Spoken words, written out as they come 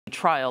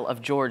Trial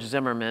of George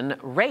Zimmerman,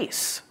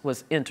 race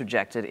was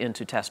interjected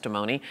into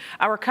testimony.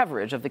 Our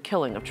coverage of the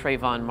killing of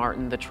Trayvon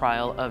Martin, the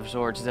trial of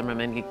George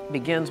Zimmerman,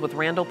 begins with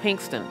Randall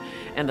Pinkston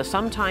and the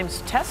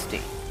sometimes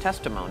testy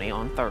testimony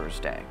on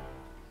Thursday.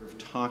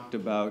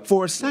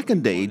 For a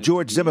second day,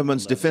 George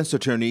Zimmerman's defense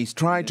attorneys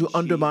tried to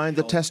undermine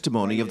the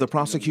testimony of the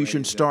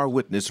prosecution's star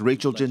witness,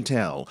 Rachel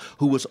Gentile,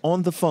 who was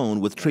on the phone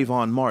with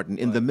Trayvon Martin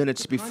in the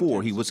minutes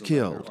before he was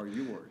killed.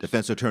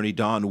 Defense attorney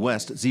Dawn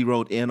West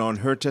zeroed in on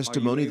her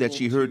testimony that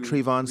she heard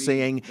Trayvon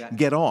saying,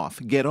 get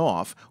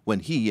off," when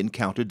he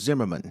encountered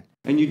Zimmerman.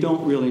 And you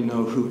don't really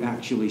know who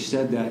actually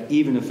said that,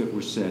 even if it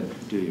were said,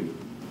 do you?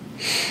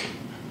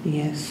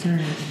 Yes,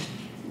 sir.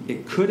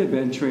 It could have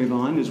been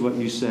Trayvon, is what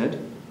you said,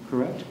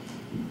 correct?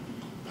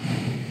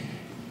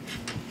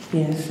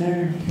 Yes,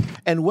 sir.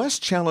 And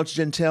West challenged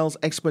Gentile's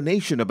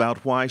explanation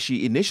about why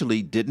she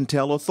initially didn't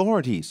tell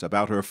authorities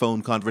about her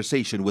phone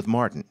conversation with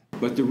Martin.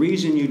 But the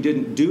reason you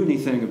didn't do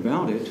anything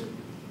about it,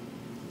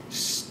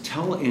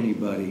 tell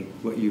anybody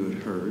what you had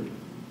heard,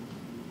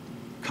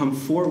 come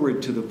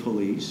forward to the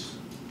police,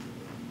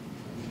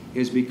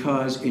 is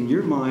because in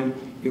your mind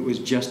it was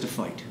just a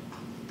fight.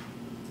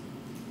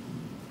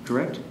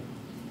 Correct?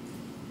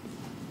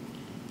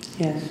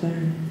 Yes,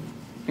 sir.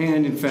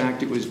 And in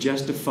fact, it was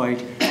just a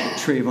fight that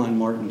Trayvon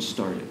Martin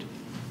started.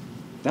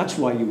 That's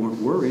why you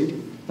weren't worried.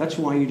 That's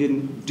why you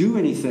didn't do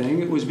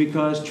anything. It was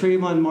because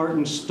Trayvon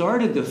Martin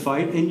started the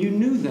fight and you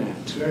knew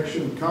that.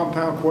 Objection.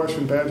 Compound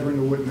question, badgering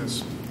the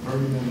witness.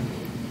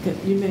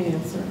 You may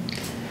answer.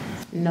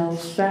 No,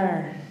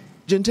 sir.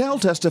 Gentile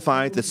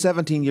testified the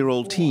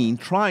 17-year-old teen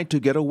tried to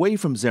get away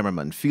from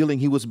Zimmerman, feeling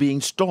he was being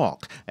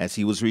stalked as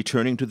he was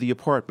returning to the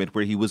apartment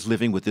where he was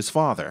living with his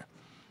father.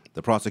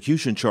 The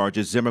prosecution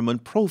charges Zimmerman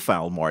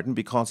profiled Martin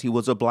because he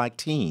was a black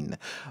teen,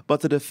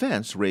 but the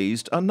defense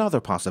raised another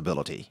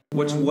possibility.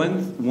 What's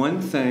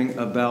one thing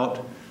about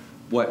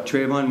what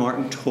Trayvon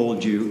Martin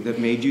told you that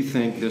made you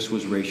think this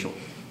was racial?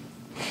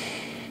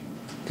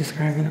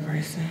 Describing the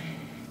person.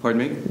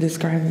 Pardon me?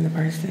 Describing the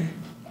person.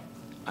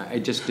 I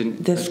just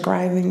didn't...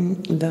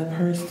 Describing the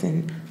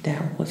person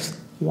that was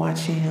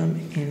watching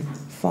him and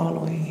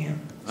following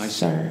him,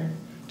 sir.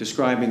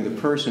 Describing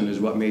the person is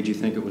what made you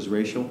think it was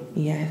racial?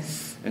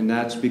 Yes. And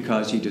that's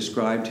because he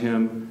described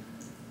him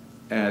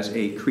as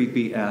a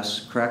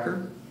creepy-ass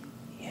cracker?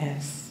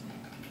 Yes.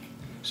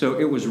 So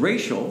it was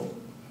racial,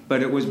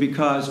 but it was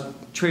because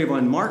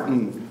Trayvon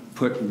Martin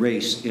put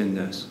race in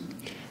this.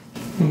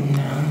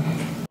 No.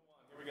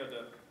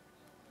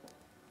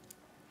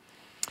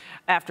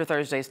 After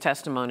Thursday's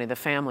testimony, the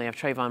family of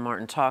Trayvon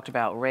Martin talked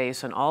about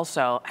race and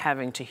also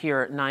having to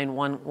hear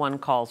 911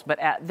 calls. But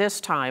at this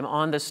time,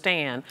 on the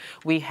stand,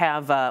 we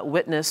have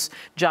witness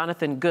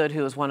Jonathan Good,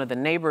 who is one of the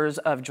neighbors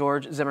of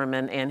George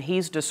Zimmerman, and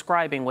he's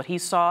describing what he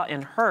saw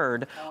and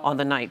heard on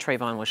the night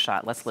Trayvon was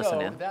shot. Let's listen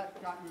in. So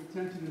that got your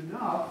attention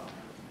enough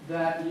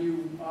that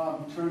you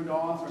turned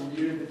off or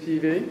muted the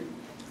TV,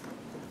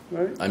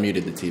 right? I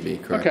muted the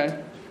TV, correct.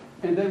 Okay.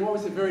 And then what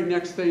was the very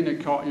next thing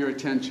that caught your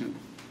attention?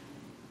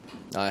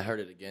 I heard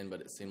it again, but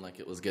it seemed like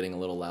it was getting a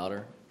little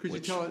louder. Could you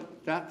tell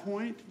at that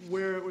point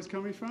where it was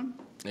coming from?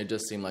 It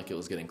just seemed like it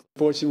was getting...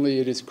 Fortunately,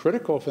 it is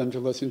critical for them to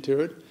listen to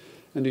it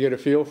and to get a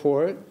feel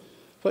for it.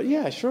 But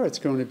yeah, sure, it's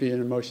going to be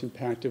an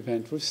emotion-packed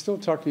event. We're still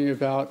talking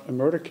about a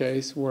murder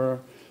case where a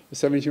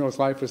 17-year-old's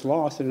life was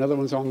lost and another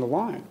one's on the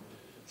line.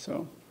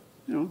 So,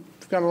 you know,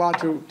 we've got a lot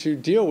to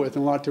deal with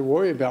and a lot to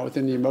worry about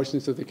within the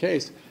emotions of the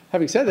case.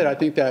 Having said that, I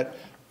think that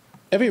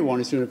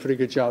everyone is doing a pretty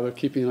good job of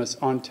keeping us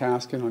on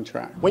task and on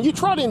track. When you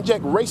try to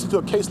inject race into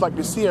a case like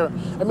this here,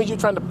 that means you're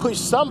trying to push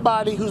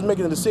somebody who's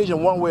making a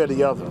decision one way or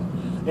the other.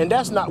 And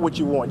that's not what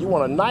you want. You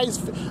want a nice,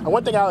 and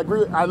one thing I agree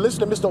with, I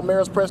listened to Mr.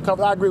 O'Mara's press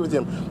conference, I agree with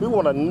him. We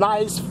want a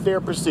nice, fair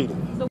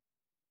proceeding.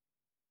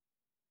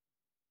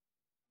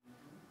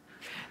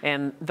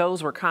 And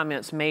those were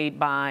comments made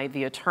by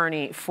the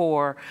attorney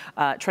for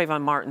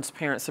Trayvon Martin's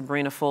parents,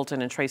 Sabrina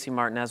Fulton and Tracy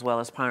Martin, as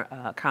well as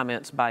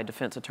comments by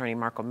defense attorney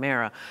Mark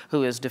O'Mara,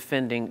 who is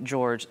defending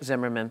George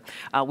Zimmerman.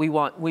 We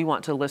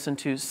want to listen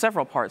to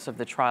several parts of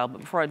the trial,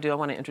 but before I do, I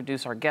want to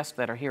introduce our guests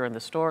that are here in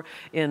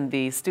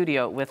the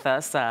studio with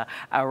us.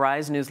 Our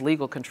Rise News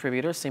legal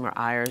contributor, Seema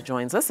Iyer,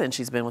 joins us, and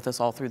she's been with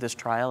us all through this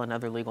trial and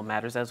other legal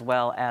matters, as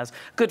well as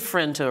good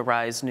friend to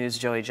Rise News,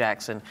 Joey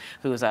Jackson,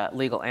 who is a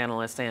legal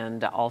analyst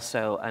and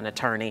also an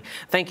attorney.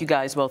 Thank you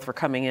guys both for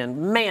coming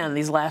in. Man,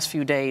 these last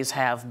few days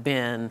have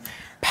been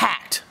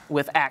packed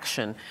with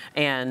action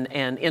and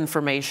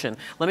information.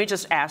 Let me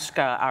just ask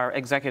our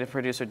executive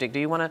producer, Dick, do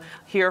you want to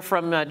hear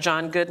from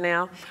John Good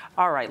now?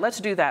 All right, let's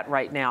do that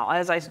right now.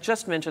 As I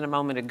just mentioned a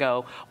moment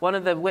ago, one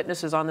of the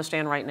witnesses on the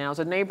stand right now is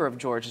a neighbor of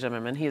George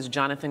Zimmerman. He is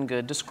Jonathan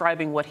Good,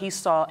 describing what he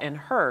saw and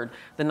heard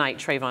the night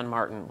Trayvon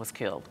Martin was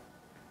killed.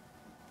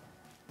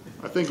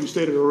 I think you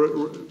stated,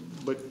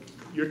 but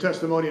your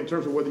testimony in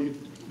terms of whether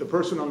the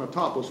person on the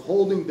top was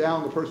holding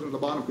down the person on the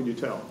bottom, could you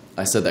tell?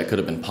 I said that could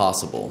have been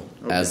possible,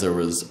 as there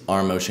was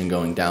arm motion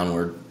going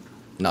downward,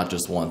 not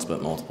just once, but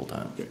multiple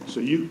times. Okay, so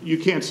you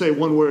can't say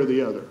one way or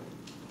the other,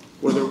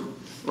 whether,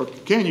 or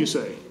can you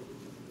say?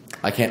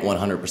 I can't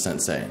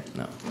 100% say,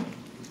 no.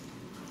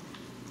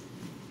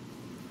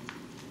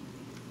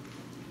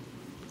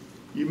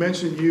 You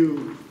mentioned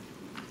you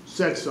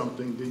said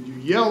something. Did you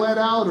yell that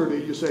out, or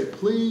did you say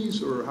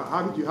please, or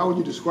how would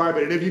you describe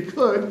it? And if you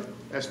could,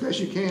 as best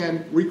you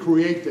can,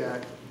 recreate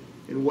that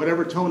in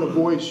whatever tone of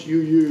voice you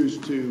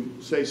used to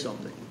say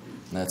something.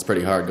 That's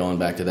pretty hard going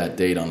back to that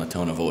date on the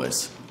tone of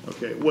voice.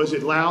 Okay. Was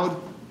it loud?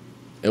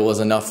 It was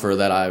enough for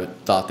that I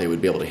thought they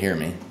would be able to hear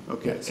me.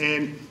 Okay. Yes.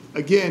 And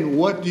again,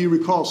 what do you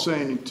recall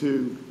saying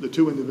to the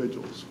two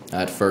individuals?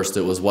 At first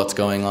it was, what's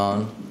going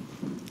on?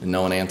 And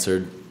no one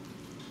answered.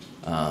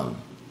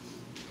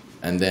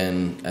 And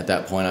then at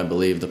that point, I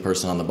believe the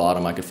person on the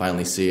bottom I could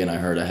finally see, and I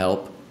heard a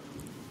help.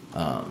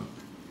 And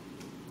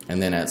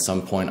then at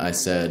some point I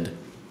said,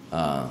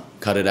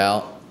 cut it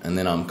out, and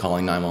then I'm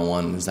calling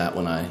 911. Is that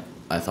when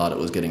I thought it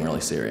was getting really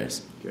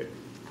serious? Okay.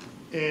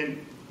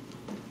 And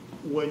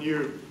when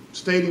you're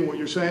stating what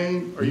you're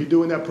saying, are you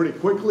doing that pretty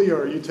quickly,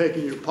 or are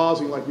you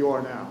pausing like you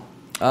are now?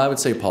 I would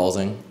say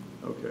pausing.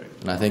 Okay.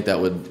 And I think that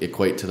would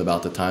equate to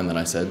about the time that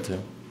I said to.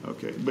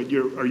 Okay, but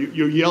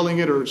you're yelling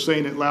it or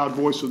saying it loud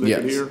voice so they Yes.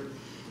 can hear?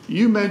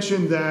 You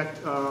mentioned that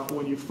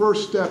when you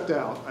first stepped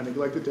out, I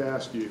neglected to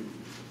ask you,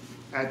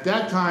 at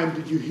that time,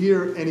 did you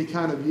hear any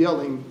kind of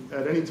yelling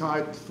at any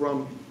time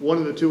from one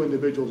of the two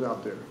individuals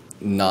out there?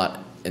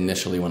 Not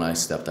initially when I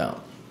stepped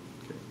out.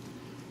 Okay.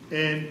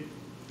 And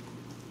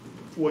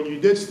when you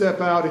did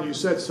step out and you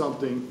said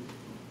something,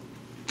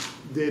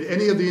 did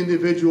any of the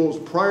individuals,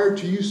 prior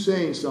to you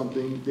saying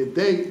something,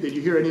 did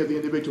you hear any of the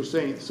individuals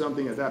saying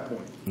something at that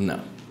point? No.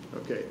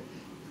 Okay.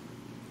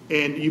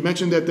 And you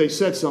mentioned that they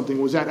said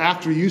something. Was that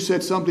after you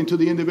said something to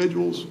the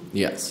individuals?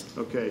 Yes.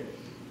 Okay.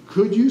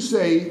 Could you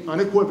say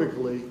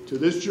unequivocally to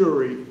this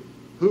jury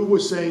who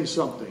was saying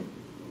something?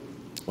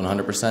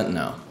 100%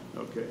 no.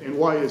 Okay. And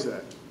why is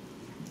that?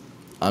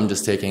 I'm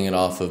just taking it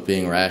off of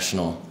being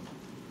rational.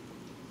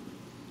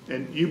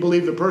 And you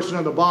believe the person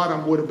on the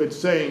bottom would have been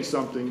saying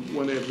something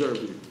when they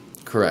observed you?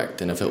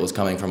 Correct. And if it was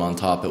coming from on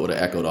top, it would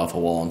have echoed off a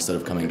wall instead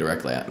of coming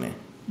directly at me.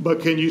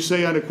 But can you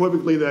say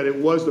unequivocally that it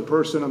was the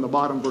person on the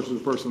bottom versus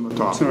the person on the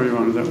top? Sorry, Your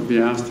Honor, that would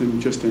be asked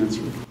and just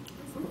answered.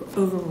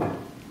 Overruled.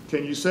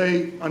 Can you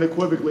say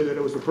unequivocally that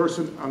it was the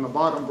person on the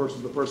bottom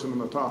versus the person on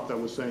the top that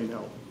was saying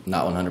help?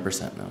 Not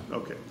 100%, no.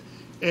 Okay.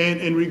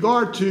 And in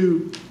regard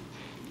to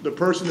the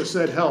person that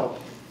said help,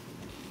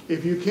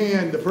 if you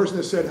can, the person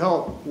that said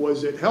help,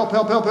 was it help,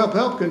 help, help, help,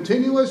 help,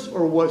 continuous,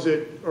 or was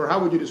it, or how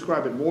would you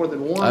describe it, more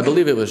than one? I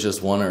believe it was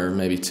just one or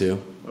maybe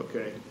two.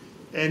 Okay.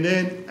 And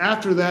then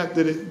after that,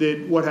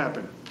 what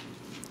happened?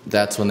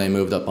 That's when they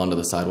moved up onto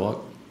the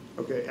sidewalk.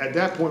 Okay. At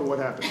that point, what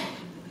happened?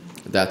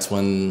 That's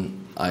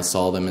when I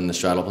saw them in the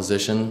straddle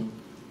position,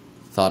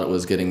 thought it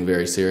was getting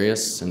very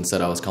serious, and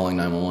said I was calling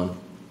 911.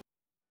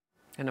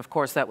 And of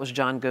course, that was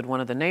John Good,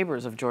 one of the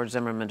neighbors of George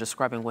Zimmerman,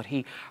 describing what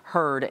he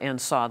heard and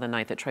saw the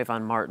night that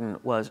Trayvon Martin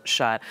was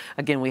shot.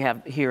 Again, we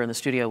have here in the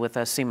studio with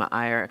us Seema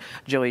Iyer,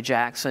 Joey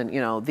Jackson.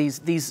 You know,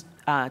 the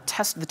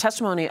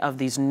testimony of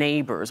these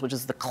neighbors, which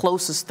is the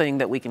closest thing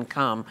that we can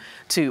come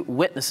to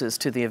witnesses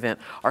to the event,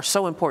 are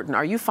so important.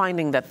 Are you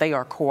finding that they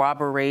are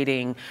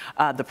corroborating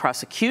the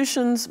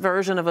prosecution's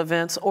version of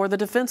events or the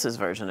defense's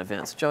version of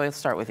events? Joey, let's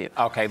start with you.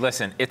 Okay,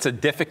 listen, it's a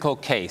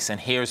difficult case, and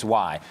here's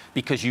why.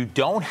 Because you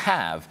don't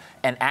have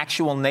an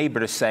actual neighbor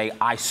to say,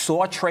 I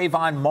saw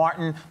Trayvon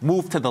Martin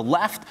move to the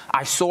left,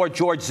 I saw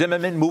George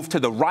Zimmerman move to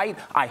the right,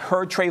 I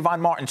heard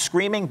Trayvon Martin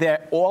screaming.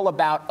 They're all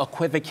about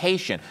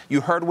equivocation. You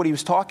heard what he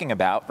was talking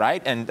about,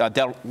 right? And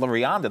Del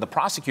Rianda, the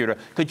prosecutor,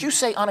 could you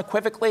say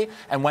unequivocally?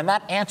 And when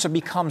that answer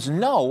becomes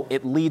no,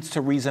 it leads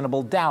to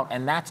reasonable doubt,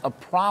 and that's a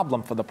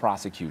problem for the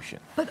prosecution.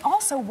 But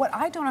also, what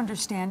I don't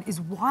understand is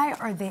why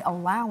are they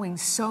allowing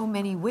so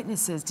many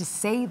witnesses to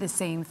say the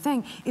same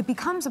thing? It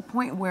becomes a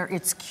point where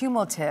it's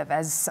cumulative,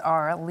 as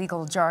our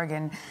legal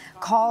jargon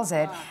calls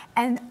it,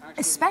 and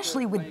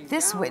especially with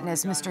this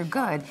witness, Mr.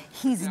 Good,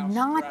 he's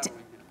not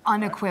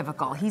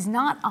unequivocal. He's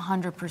not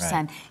 100%.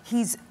 Right.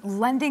 He's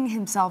lending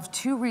himself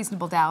to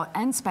reasonable doubt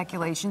and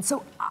speculation.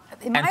 So,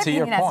 in my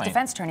opinion, as a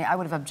defense attorney, I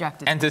would have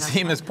objected. And to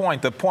Seema's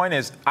point, the point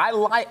is, I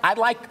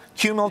like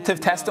cumulative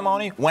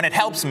testimony when it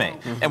helps me.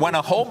 And when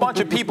a whole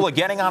bunch of people are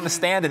getting on the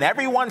stand and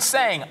everyone's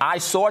saying, I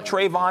saw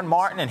Trayvon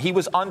Martin and he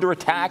was under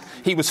attack,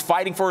 he was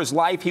fighting for his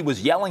life, he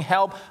was yelling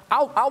help,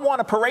 I'll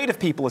want a parade of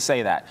people to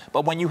say that.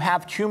 But when you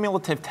have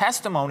cumulative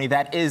testimony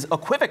that is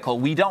equivocal,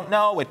 we don't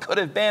know, it could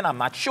have been, I'm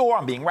not sure,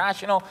 I'm being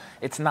rational,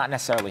 it's not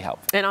necessarily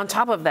helpful. And on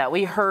top of that,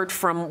 we heard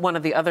from one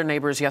of the other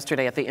neighbors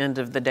yesterday at the end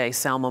of the day,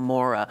 Selma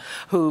Mora,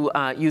 who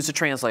used a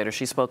translator.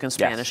 She spoke in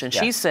Spanish, and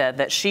she said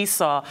that she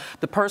saw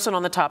the person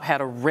on the top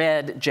had a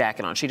red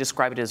jacket on. She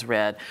described it as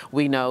red.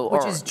 We know,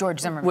 which is George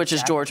Zimmerman. Which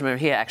is George Zimmerman.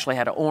 He actually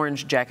had an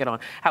orange jacket on.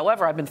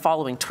 However, I've been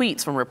following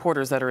tweets from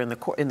reporters that are in the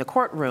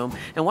courtroom,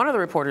 and one of the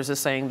reporters is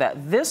saying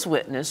that this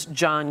witness,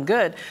 John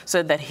Good,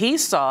 said that he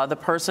saw the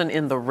person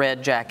in the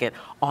red jacket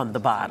on the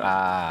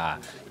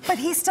bottom. But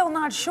he's still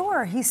not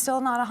sure. He's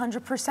still not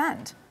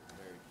 100%.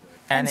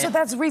 And so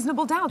that's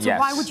reasonable doubt. So yes.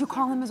 why would you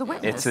call him as a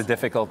witness? It's a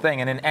difficult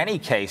thing. And in any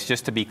case,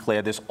 just to be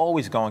clear, there's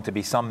always going to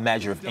be some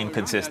measure of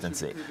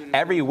inconsistency.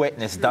 Every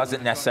witness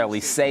doesn't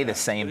necessarily say the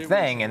same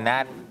thing, and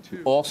that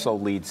also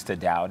leads to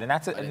doubt. And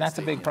that's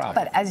a big problem.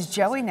 But as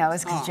Joey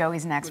knows, because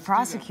Joey's an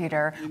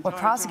ex-prosecutor, what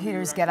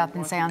prosecutors get up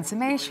and say on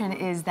summation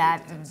is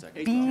that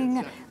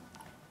being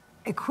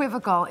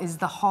equivocal is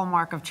the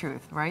hallmark of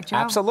truth, right, Joe?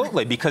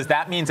 Absolutely, because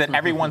that means that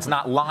everyone's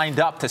not lined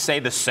up to say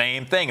the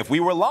same thing. If we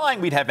were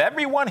lying, we'd have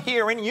everyone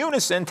here in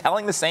unison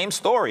telling the same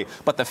story.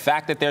 But the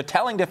fact that they're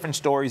telling different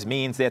stories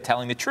means they're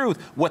telling the truth.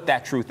 What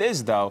that truth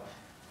is, though,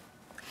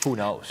 who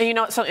knows? And you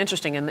know, it's so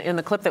interesting. In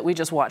the clip that we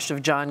just watched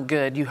of John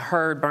Good, you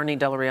heard Bernie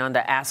Del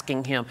Rianda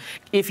asking him,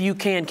 if you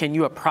can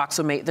you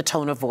approximate the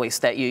tone of voice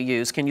that you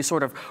use? Can you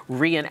sort of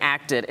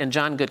reenact it? And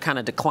John Good kind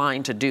of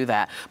declined to do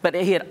that. But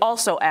he had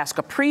also asked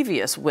a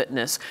previous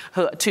witness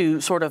to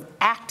sort of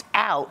act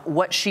out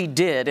what she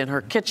did in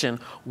her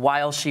kitchen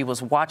while she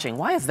was watching.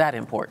 Why is that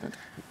important?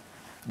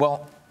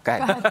 Well, go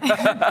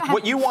ahead.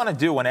 What you want to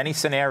do in any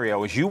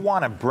scenario is you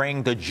want to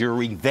bring the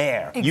jury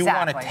there. Exactly. You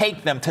want to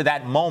take them to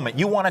that moment.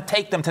 You want to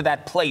take them to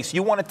that place.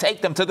 You want to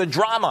take them to the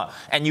drama.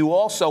 And you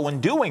also,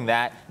 in doing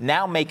that,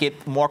 now make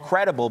it more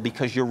credible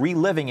because you're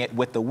reliving it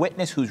with the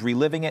witness who's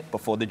reliving it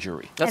before the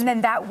jury. And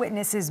then that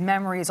witness's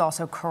memory is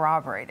also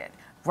corroborated,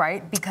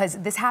 right? Because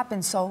this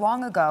happened so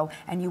long ago,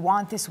 and you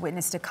want this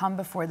witness to come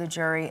before the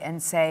jury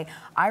and say,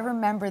 I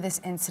remember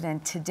this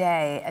incident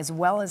today as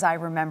well as I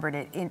remembered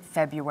it in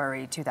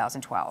February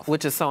 2012.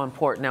 Which is so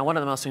important. Now, one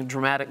of the most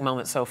dramatic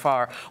moments so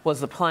far was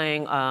the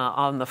playing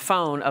on the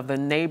phone of the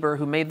neighbor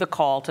who made the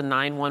call to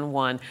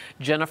 911,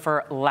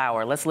 Jennifer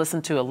Lauer. Let's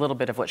listen to a little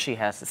bit of what she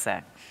has to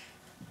say.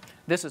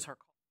 This is her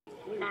call.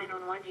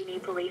 911, do you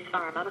need police,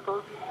 fire,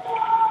 medical?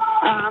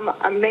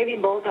 Maybe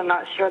both. I'm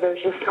not sure. There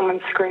was just someone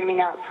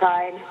screaming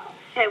outside.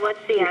 Okay, what's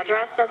the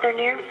address that they're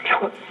near?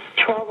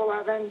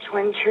 1211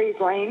 Twin Trees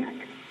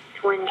Lane.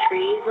 Twin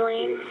Trees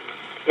Lane?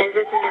 Is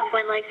this in the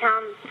Twin Lakes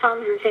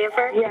homes in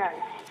Sanford? Yes.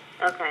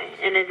 Okay,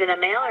 and is it a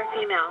male or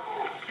female?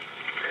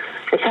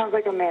 It sounds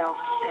like a male.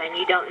 Okay, and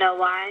you don't know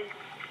why?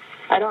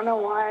 I don't know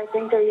why. I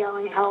think they're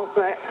yelling help,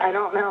 but I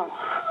don't know.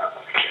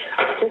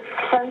 Just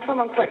send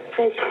someone quick.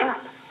 Say stop.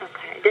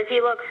 Okay. Does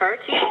he look hurt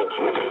to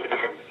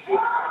you?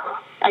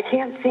 I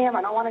can't see him.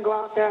 I don't want to go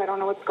out there. I don't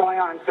know what's going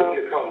on. So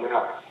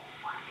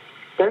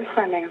they're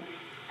sending him.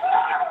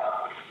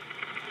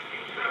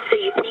 So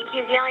you think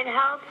he's yelling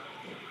help?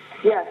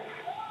 Yes.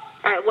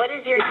 All right. What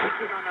is your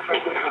phone number?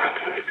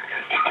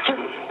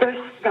 Just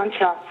there's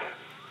gunshots.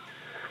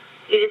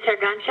 You just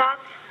heard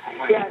gunshots?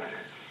 Yes.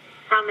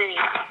 How many?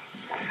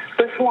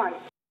 Just one.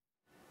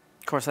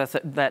 Of course, that's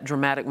that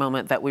dramatic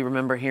moment that we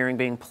remember hearing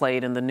being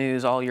played in the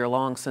news all year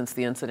long since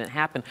the incident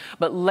happened.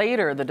 But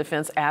later, the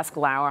defense asked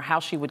Lauer how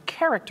she would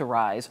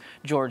characterize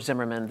George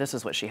Zimmerman. This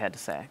is what she had to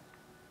say.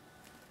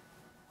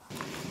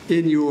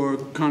 In your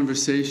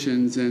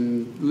conversations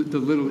and the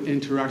little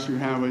interaction you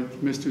have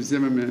with Mr.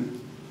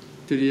 Zimmerman,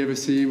 did he ever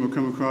seem or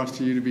come across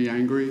to you to be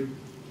angry?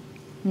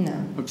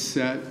 No.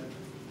 Upset?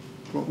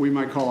 What we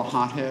might call a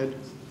hothead?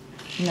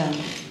 No.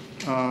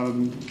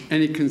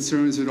 Any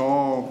concerns at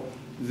all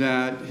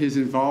that his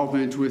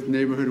involvement with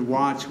Neighborhood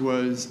Watch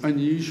was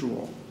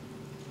unusual?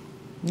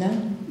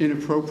 No.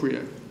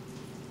 Inappropriate?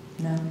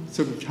 No.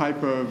 Some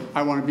type of,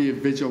 I want to be a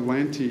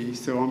vigilante,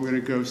 so I'm going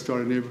to go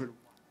start a neighborhood watch.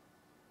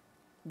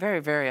 Very,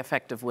 very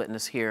effective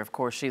witness here. Of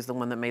course, she's the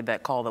one that made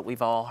that call that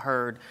we've all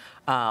heard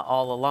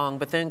all along,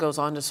 but then goes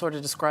on to sort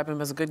of describe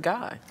him as a good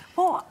guy.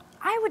 Well,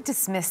 I would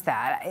dismiss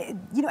that.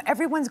 You know,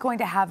 everyone's going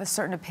to have a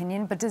certain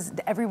opinion, but does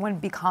everyone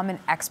become an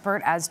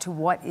expert as to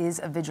what is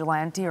a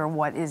vigilante or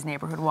what is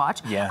Neighborhood Watch?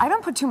 Yeah. I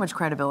don't put too much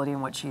credibility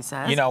in what she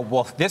says. You know,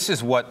 well, this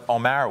is what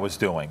O'Mara was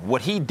doing.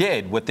 What he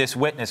did with this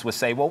witness was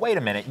say, well, wait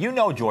a minute, you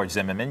know George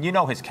Zimmerman, you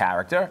know his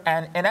character,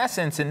 and in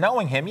essence, in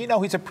knowing him, you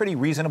know he's a pretty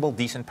reasonable,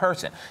 decent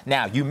person.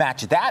 Now, you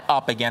match that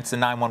up against the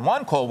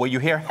 911 call where you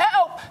hear,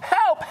 help,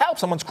 help, help,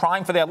 someone's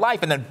crying for their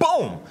life, and then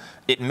boom,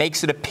 it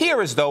makes it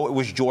appear as though it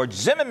was George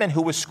Zimmerman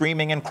who was screaming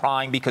and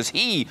crying because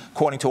he,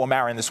 according to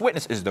O'Mara and this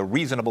witness, is the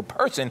reasonable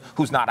person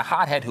who's not a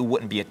hothead who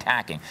wouldn't be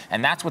attacking.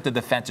 And that's what the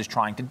defense is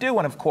trying to do.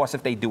 And of course,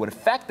 if they do it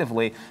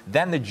effectively,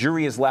 then the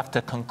jury is left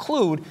to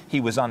conclude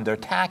he was under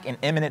attack in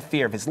imminent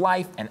fear of his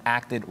life and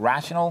acted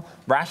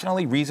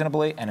rationally,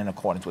 reasonably, and in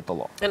accordance with the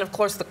law. And of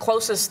course, the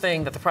closest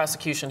thing that the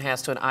prosecution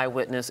has to an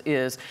eyewitness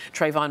is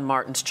Trayvon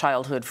Martin's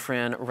childhood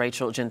friend,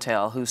 Rachel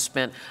Gentile, who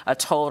spent a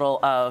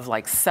total of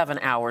like 7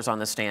 hours on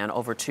the stand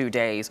over 2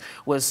 days,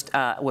 was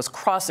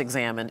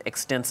cross-examined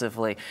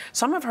extensively.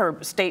 Some of her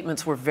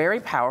statements were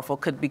very powerful,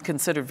 could be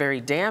considered very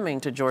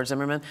damning to George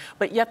Zimmerman,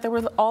 but yet there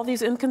were all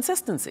these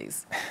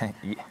inconsistencies.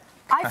 Yeah.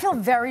 I feel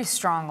very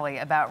strongly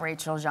about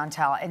Rachel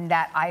Gentile in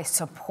that I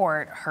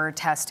support her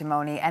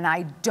testimony, and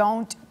I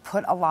don't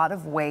put a lot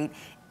of weight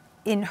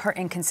in her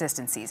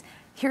inconsistencies.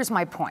 Here's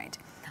my point.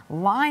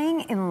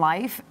 Lying in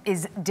life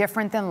is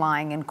different than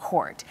lying in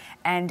court.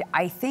 And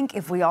I think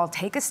if we all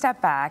take a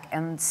step back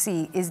and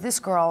see, is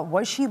this girl,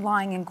 was she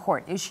lying in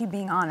court? Is she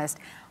being honest?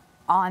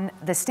 on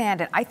the stand,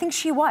 and I think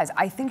she was.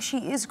 I think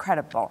she is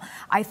credible.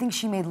 I think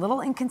she made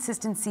little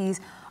inconsistencies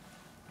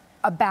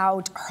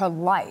about her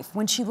life.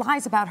 When she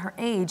lies about her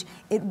age,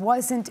 it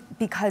wasn't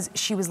because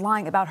she was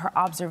lying about her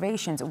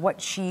observations, what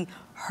she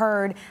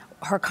heard,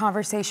 her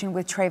conversation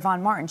with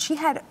Trayvon Martin. She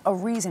had a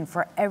reason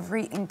for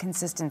every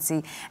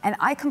inconsistency, and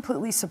I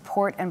completely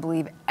support and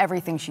believe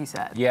everything she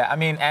said. Yeah, I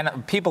mean,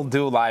 and people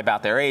do lie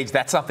about their age.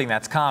 That's something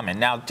that's common.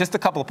 Now, just a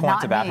couple of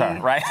points about her,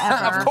 right?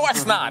 Of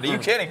course not. Are you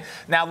kidding?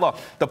 Now, look,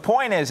 the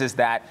point is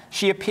that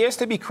she appears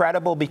to be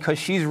credible because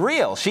she's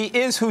real. She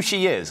is who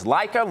she is.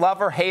 Like her, love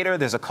her, hate her,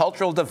 there's a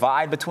cultural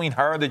divide between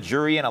her, the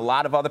jury, and a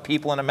lot of other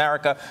people in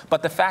America.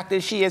 But the fact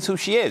is, she is who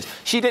she is.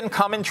 She didn't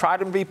come and try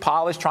to be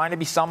polished, trying to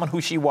be someone who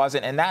she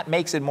wasn't, and that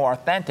makes it more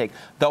authentic,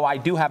 though I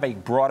do have a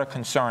broader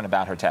concern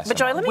about her testimony. But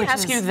Joy, let me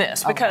ask you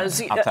this,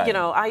 because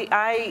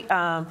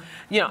I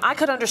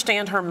could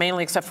understand her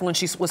mainly, except for when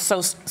she was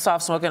so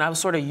soft-spoken. I was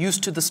sort of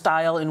used to the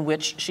style in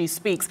which she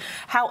speaks.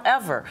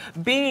 However,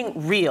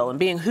 being real and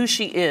being who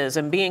she is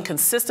and being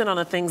consistent on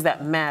the things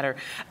that matter,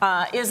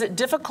 is it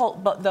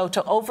difficult, though,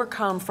 to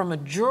overcome from a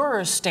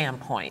juror's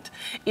standpoint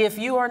if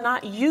you are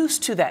not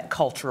used to that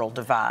cultural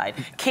divide?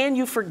 Can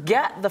you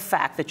forget the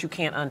fact that you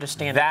can't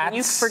understand it? Can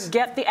you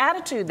forget the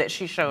attitude that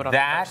she showed on the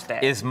first day?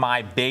 That is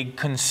my big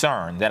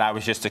concern that I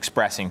was just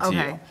expressing to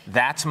you.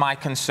 That's my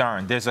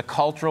concern. There's a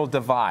cultural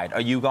divide.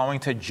 Are you going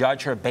to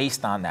judge her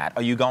based on that?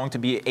 Are you going to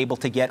be able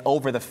to get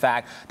over the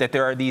fact that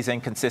there are these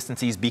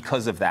inconsistencies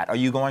because of that? Are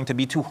you going to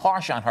be too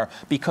harsh on her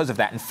because of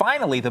that? And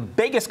finally, the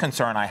biggest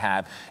concern I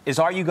have is,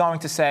 are you going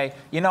to say,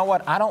 you know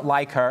what, I don't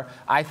like her.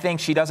 I think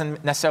she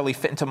doesn't necessarily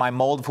fit into my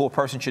mold of who a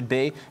person should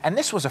be. And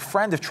this was a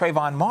friend of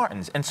Trayvon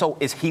Martin's. And so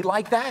is he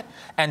like that?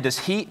 And does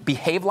he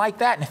behave like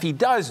that? And if he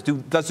does,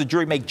 does the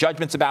jury make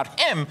judgments about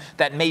him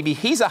that maybe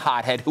he's a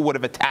hothead who would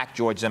have attacked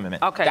George Zimmerman?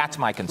 Okay. That's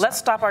my concern. Let's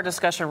stop our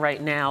discussion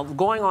right now.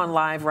 Going on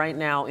live right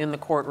now in the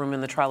courtroom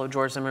in the trial of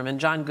George Zimmerman,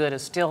 John Good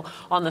is still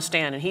on the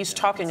stand, and he's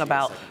talking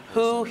about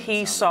who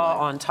he saw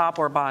on top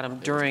or bottom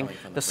during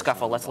the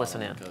scuffle. Let's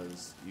listen in.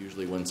 Because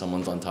usually when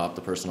someone's on top,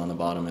 the person on the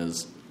bottom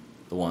is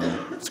the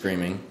one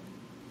screaming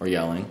or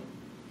yelling.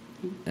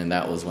 And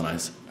that was when I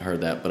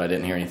heard that, but I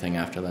didn't hear anything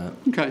after that.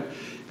 Okay.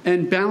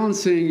 And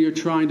balancing, you're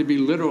trying to be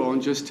literal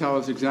and just tell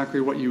us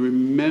exactly what you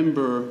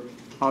remember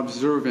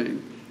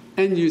observing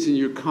and using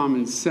your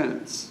common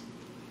sense.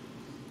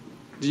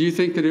 Do you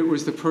think that it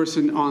was the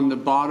person on the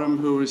bottom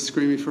who was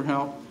screaming for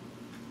help?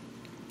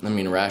 I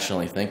mean,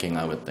 rationally thinking,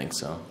 I would think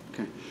so.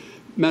 Okay.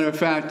 Matter of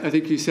fact, I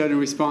think you said in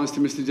response to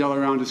Mr.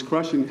 Delarounda's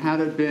question, had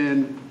it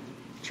been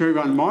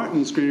Trayvon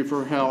Martin screaming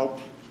for help,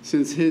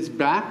 since his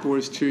back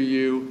was to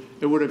you,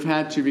 it would have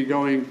had to be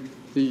going,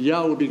 the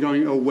yell would be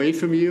going away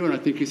from you, and I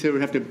think you said it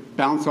would have to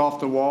bounce off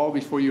the wall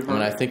before you heard it. I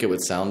mean, I think it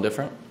would sound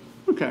different.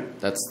 Okay.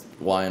 That's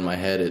why in my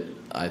head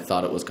I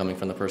thought it was coming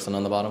from the person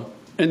on the bottom.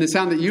 And the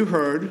sound that you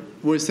heard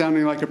was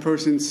sounding like a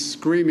person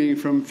screaming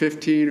from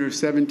 15 or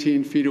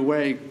 17 feet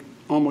away,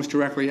 almost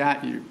directly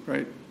at you,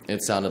 right?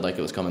 It sounded like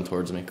it was coming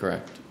towards me,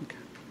 correct. Okay.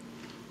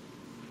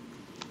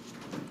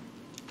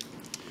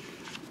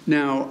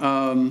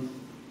 Now,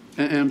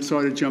 and I'm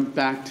sorry to jump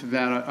back to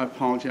that. I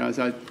apologize.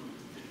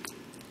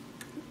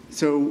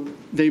 So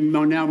they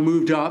are now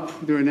moved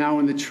up. They're now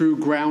in the true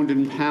ground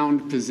and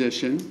pound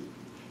position.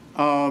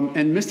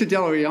 And Mr.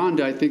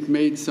 Delarounda, I think,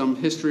 made some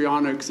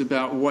histrionics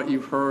about what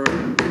you heard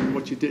and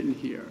what you didn't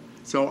hear.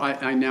 So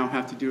I now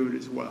have to do it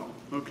as well.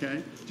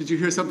 Okay? Did you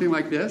hear something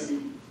like this?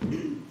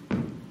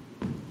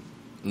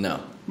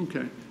 No.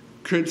 Okay.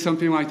 Could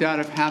something like that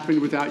have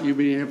happened without you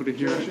being able to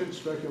hear it?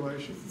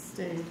 Speculation.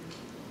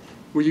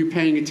 Were you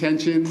paying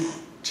attention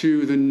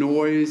to the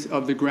noise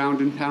of the ground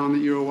and pound that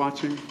you were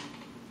watching?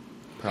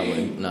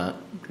 Probably not.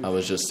 Okay. I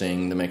was just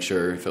seeing to make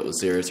sure if it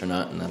was serious or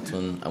not, and that's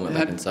when I went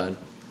back inside.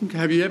 Okay.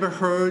 Have you ever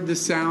heard the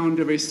sound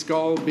of a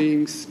skull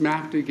being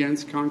smacked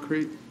against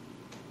concrete?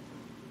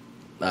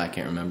 I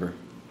can't remember.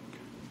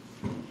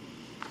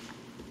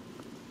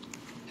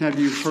 Have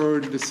you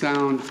heard the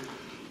sound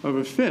of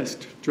a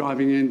fist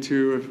driving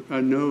into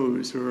a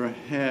nose or a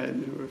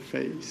head or a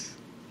face?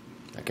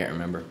 I can't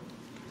remember.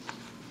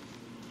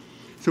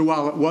 So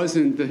while it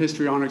wasn't the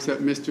histrionics that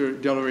Mr.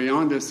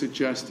 Delarounda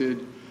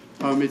suggested,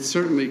 it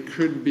certainly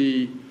could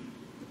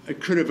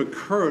have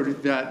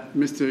occurred that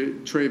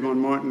Mr. Trayvon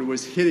Martin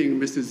was hitting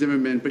Mr.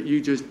 Zimmerman, but you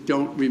just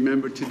don't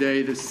remember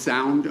today the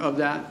sound of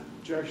that?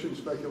 Objection,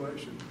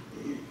 speculation.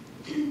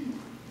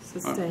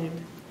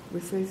 Sustained.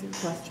 Rephrase your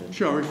question.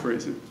 Sure, I'll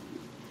rephrase it.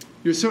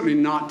 You're certainly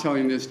not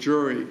telling this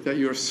jury that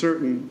you're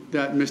certain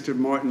that Mr.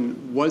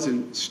 Martin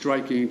wasn't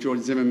striking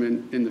George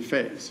Zimmerman in the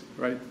face,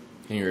 right?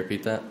 Can you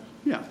repeat that?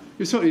 Yeah.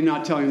 You're certainly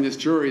not telling this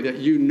jury that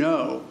you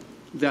know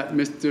that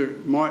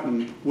Mr.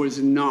 Martin was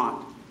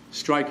not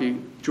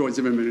striking George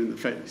Zimmerman in the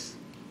face.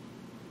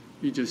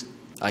 You just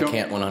I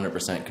can't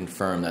 100%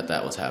 confirm that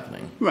that was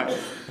happening. Right.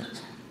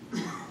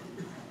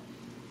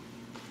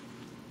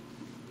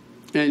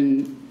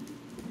 And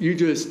you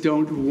just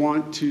don't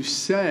want to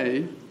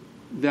say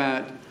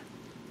that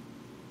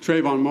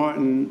Trayvon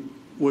Martin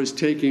was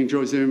taking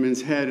George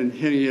Zimmerman's head and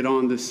hitting it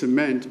on the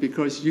cement,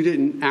 because you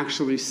didn't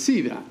actually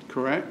see that,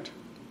 correct?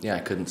 Yeah, I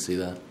couldn't see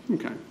that.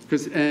 Okay.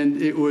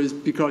 And it was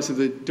because of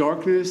the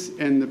darkness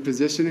and the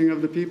positioning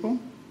of the people?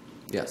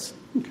 Yes.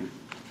 Okay.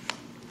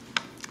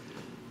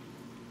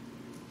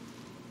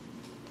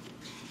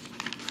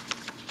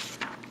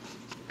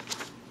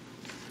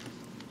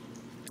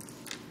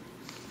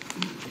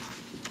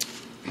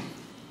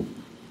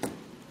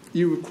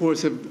 You, of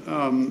course,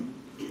 have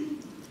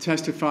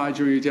testified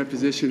during your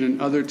deposition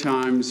and other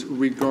times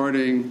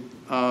regarding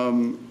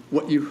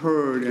what you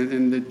heard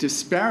and the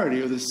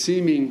disparity, or the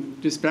seeming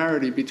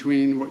disparity,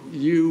 between what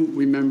you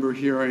remember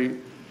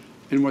hearing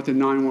and what the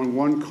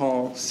 911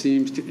 call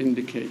seems to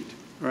indicate,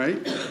 right?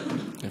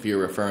 If you're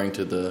referring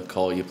to the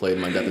call you played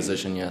in my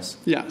deposition, yes.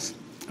 Yes.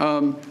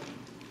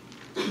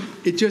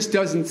 It just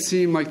doesn't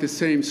seem like the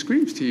same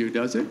screams to you,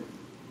 does it?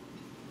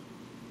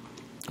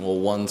 Well,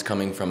 one's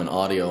coming from an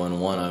audio and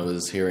one I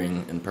was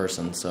hearing in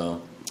person,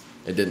 so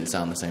it didn't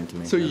sound the same to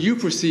me. So you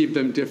perceived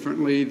them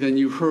differently than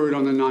you heard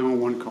on the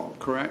 911 call,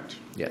 correct?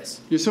 Yes.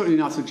 You're certainly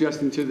not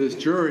suggesting to this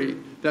jury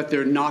that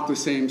they're not the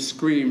same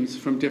screams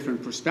from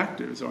different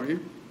perspectives, are you?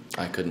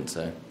 I couldn't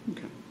say.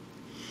 Okay.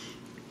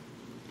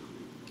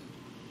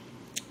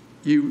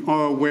 You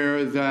are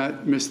aware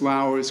that Ms.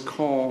 Lauer's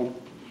call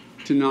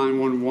to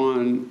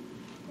 911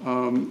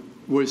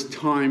 was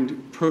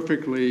timed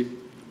perfectly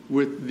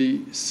with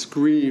the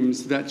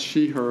screams that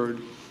she heard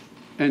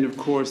and, of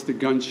course, the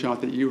gunshot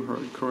that you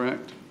heard,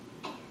 correct?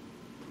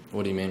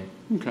 What do you mean?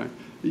 Okay.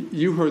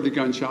 You heard the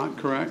gunshot,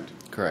 correct?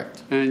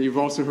 Correct. And you've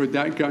also heard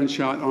that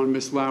gunshot on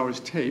Ms.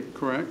 Lauer's tape,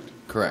 correct?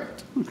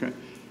 Correct. Okay.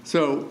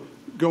 So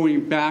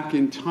going back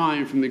in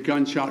time from the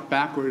gunshot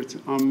backwards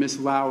on Ms.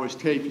 Lauer's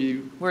tape,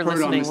 We're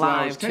listening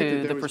live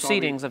to the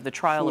proceedings of the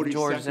trial of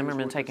George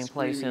Zimmerman taking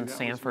place in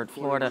Sanford,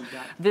 Florida.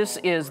 This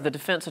is the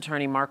defense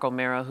attorney, Mark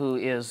O'Mara, who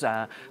is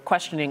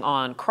questioning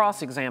on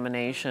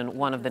cross-examination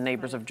one of the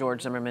neighbors of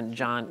George Zimmerman,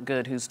 John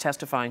Good, who's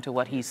testifying to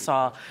what he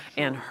saw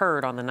and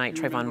heard on the night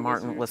Trayvon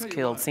Martin was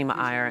killed. Seema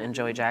Iyer and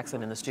Joey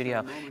Jackson in the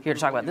studio here to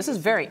talk about it. This is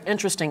very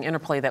interesting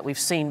interplay that we've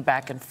seen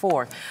back and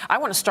forth. I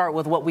want to start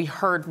with what we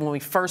heard when we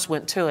first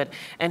went to it.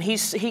 And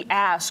he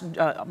asked,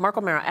 Mark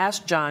O'Mara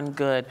asked John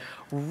Good,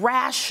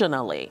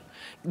 rationally,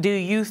 do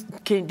you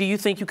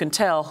think you can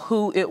tell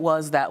who it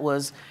was that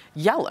was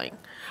yelling?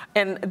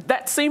 And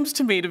that seems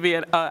to me to be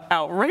an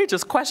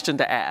outrageous question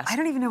to ask. I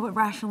don't even know what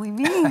rationally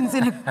means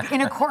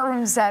in a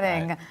courtroom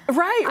setting.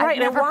 Right.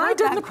 And why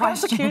didn't the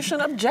prosecution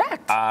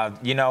object?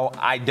 You know,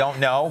 I don't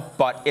know,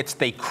 but it's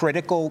the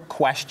critical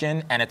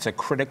question, and it's a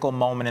critical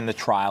moment in the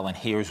trial, and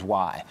here's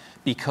why.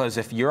 Because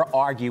if you're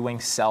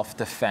arguing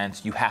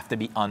self-defense, you have to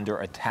be under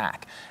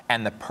attack.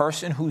 And the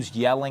person who's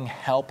yelling,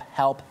 help,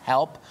 help,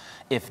 help,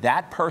 if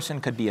that person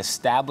could be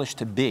established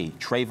to be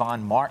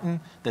Trayvon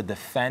Martin, the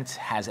defense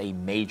has a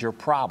major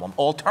problem.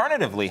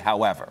 Alternatively,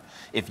 however,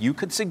 if you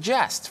could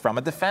suggest from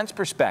a defense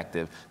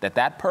perspective that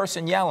that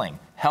person yelling,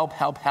 help,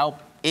 help, help,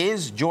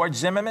 is George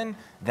Zimmerman,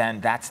 then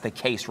that's the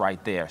case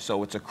right there.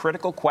 So it's a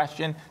critical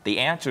question. The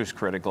answer is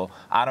critical.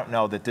 I don't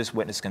know that this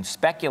witness can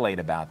speculate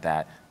about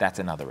that. That's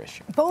another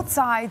issue. Both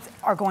sides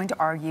are going to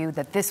argue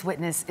that this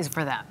witness is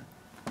for them.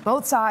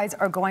 Both sides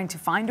are going to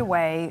find a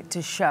way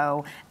to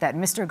show that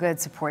Mr. Good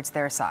supports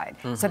their side.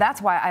 Mm-hmm. So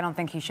that's why I don't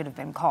think he should have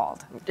been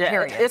called,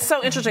 period. It's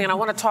so interesting, and I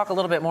want to talk a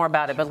little bit more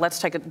about it, but let's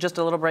take just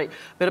a little break,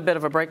 bit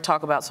of a break,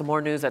 talk about some more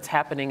news that's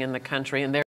happening in the country. And there